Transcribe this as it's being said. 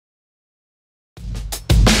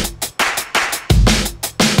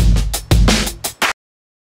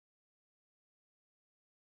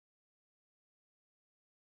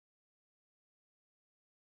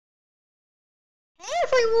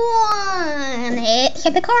everyone, it's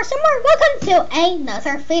Cebebrity. Welcome to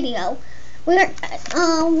another video.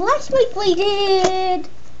 Last week we did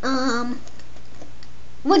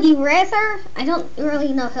Would You Rather? I don't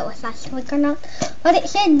really know if it was last week or not, but it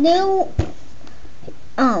said new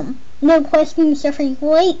questions every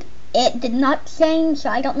week. It did not change, so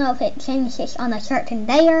I don't know if it changes on a certain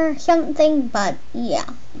day or something, but yeah.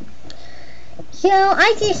 So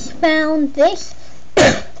I just found this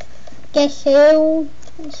Guess Who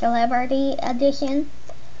Celebrity Edition.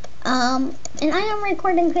 And I am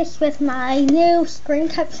recording this with my new screen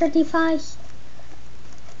capture device.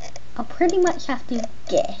 I'll pretty much have to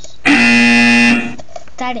guess.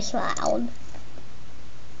 That is loud.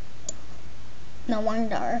 No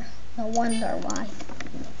wonder why.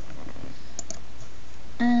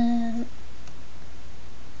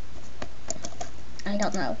 I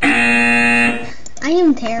don't know. I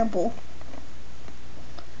am terrible.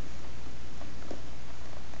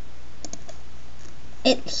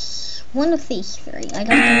 It's one of these three. I don't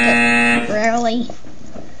think it really.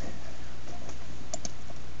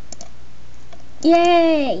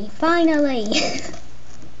 Yay! Finally!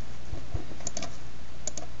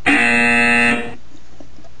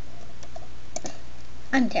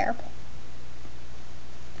 I'm terrible.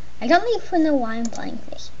 I don't even know why I'm playing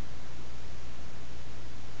this.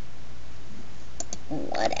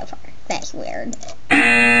 Whatever. That's weird.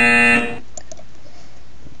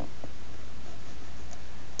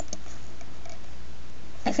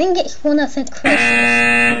 I think it's one of the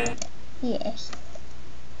Christmas. Yes.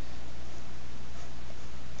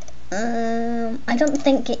 I don't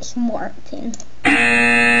think it's Martin.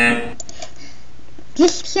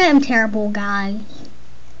 Just say I'm terrible, guys.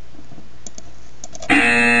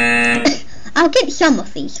 I'll get some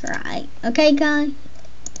of these right. Okay, guys?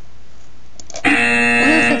 One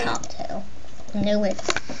of the top two. Knew it.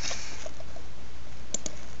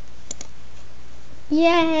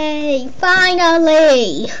 Yay!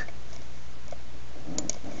 Finally!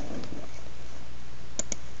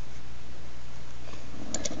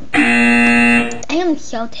 I am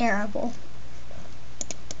so terrible.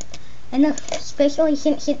 And especially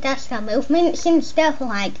since it does the movements and stuff,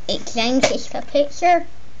 like it changes the picture,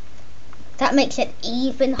 that makes it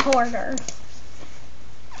even harder.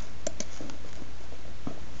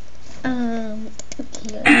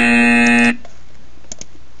 Okay.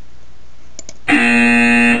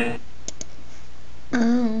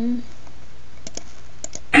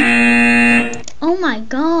 Oh my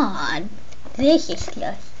god. This is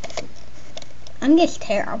just, I'm just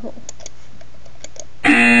terrible.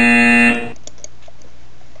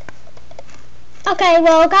 Okay,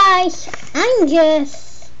 well guys, I'll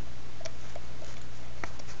just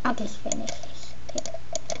finish this.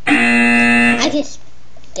 I just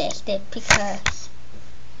guessed it because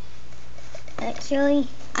actually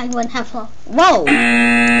I wouldn't have a, whoa!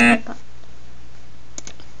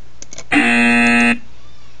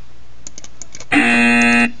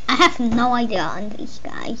 I have no idea on these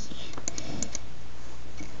guys.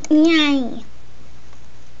 Yay!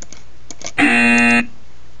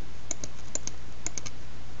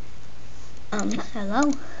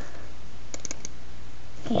 Hello?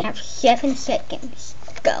 You have 7 seconds.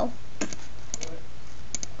 Go.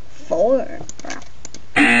 4.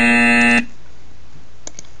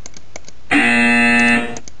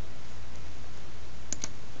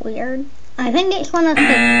 Weird. I think it's one of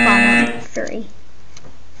the bottom 3.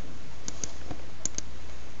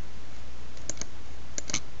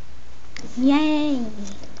 Yay!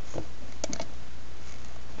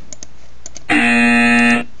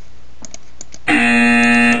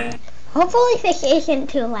 Hopefully this isn't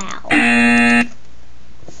too loud.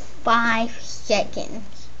 5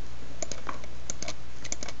 seconds.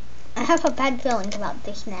 I have a bad feeling about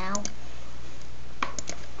this now.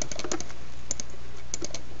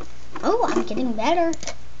 Oh, I'm getting better.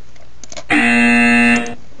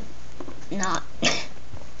 Not.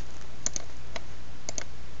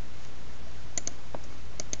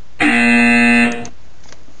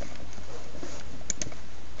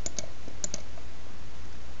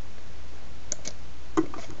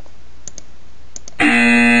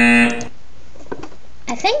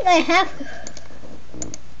 I think I have.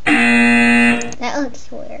 That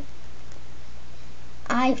looks weird.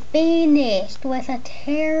 I finished with a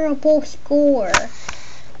terrible score.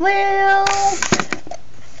 Well,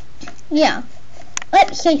 yeah.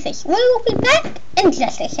 Let's see this. We will be back in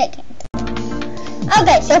just a second.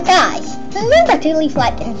 Okay, so guys, remember to leave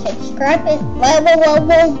like and subscribe.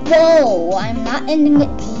 Whoa. I'm not ending it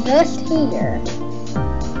just here.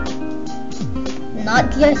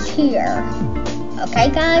 Not just here. Okay,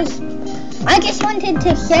 guys? I just wanted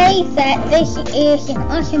to say that this is an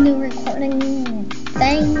awesome new recording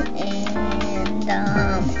thing, and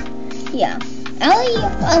yeah. I'll leave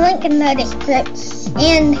a link in the description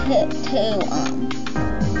and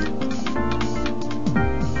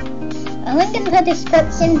a link in the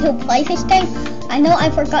description to play this game. I know I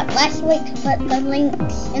forgot last week to put the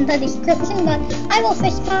links in the description, but I will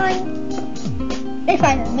this time, if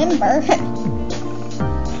I remember.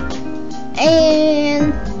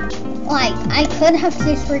 And like, I could have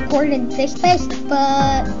just recorded this base,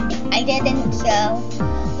 but I didn't, so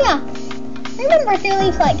yeah. Remember to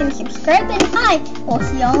leave, like, and subscribe, and I will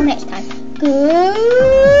see y'all next time.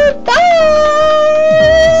 Goodbye!